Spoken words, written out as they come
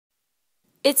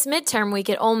It's midterm week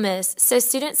at Ole Miss, so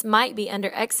students might be under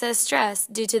excess stress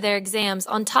due to their exams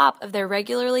on top of their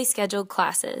regularly scheduled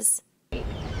classes.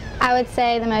 I would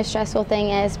say the most stressful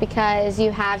thing is because you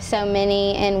have so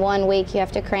many in 1 week, you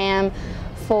have to cram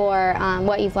for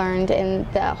what you've learned in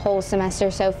the whole semester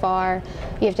so far.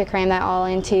 You have to cram that all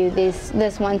into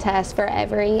this one test for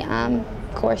every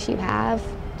course you have.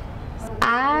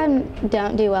 I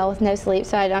don't do well with no sleep,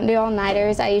 so I don't do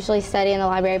all-nighters. I usually study in the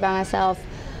library by myself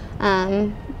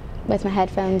with my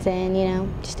headphones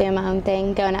in, just doing my own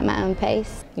thing, going at my own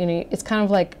pace. It's kind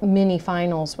of like mini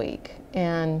finals week,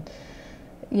 and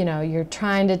you're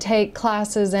trying to take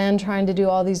classes and trying to do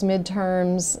all these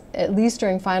midterms. At least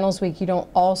during finals week, you don't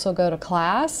also go to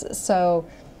class, so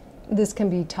this can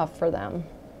be tough for them.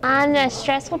 The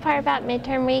stressful part about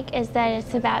midterm week is that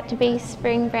it's about to be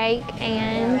spring break,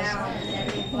 and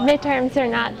midterms are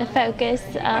not the focus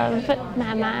of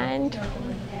my mind.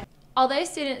 Although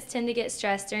students tend to get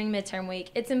stressed during midterm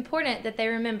week, it's important that they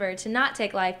remember to not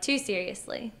take life too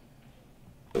seriously.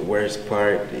 The worst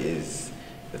part is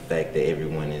the fact that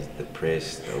everyone is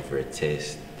depressed over a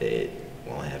test that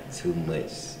won't have too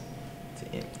much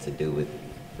to do with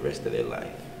the rest of their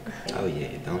life. Oh yeah,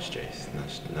 don't stress.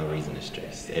 No reason to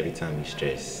stress. Every time you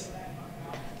stress,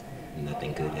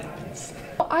 nothing good happens.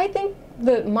 I think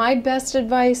that my best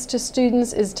advice to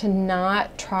students is to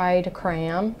not try to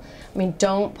cram.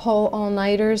 Don't pull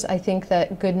all-nighters. I think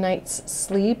that good night's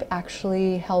sleep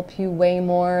actually help you way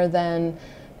more than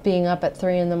being up at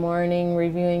 3 in the morning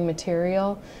reviewing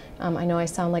material. I know I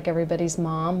sound like everybody's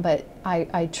mom, but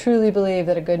I truly believe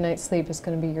that a good night's sleep is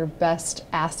going to be your best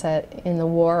asset in the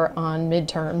war on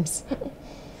midterms.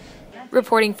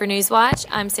 Reporting for NewsWatch,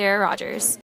 I'm Sara Rogers.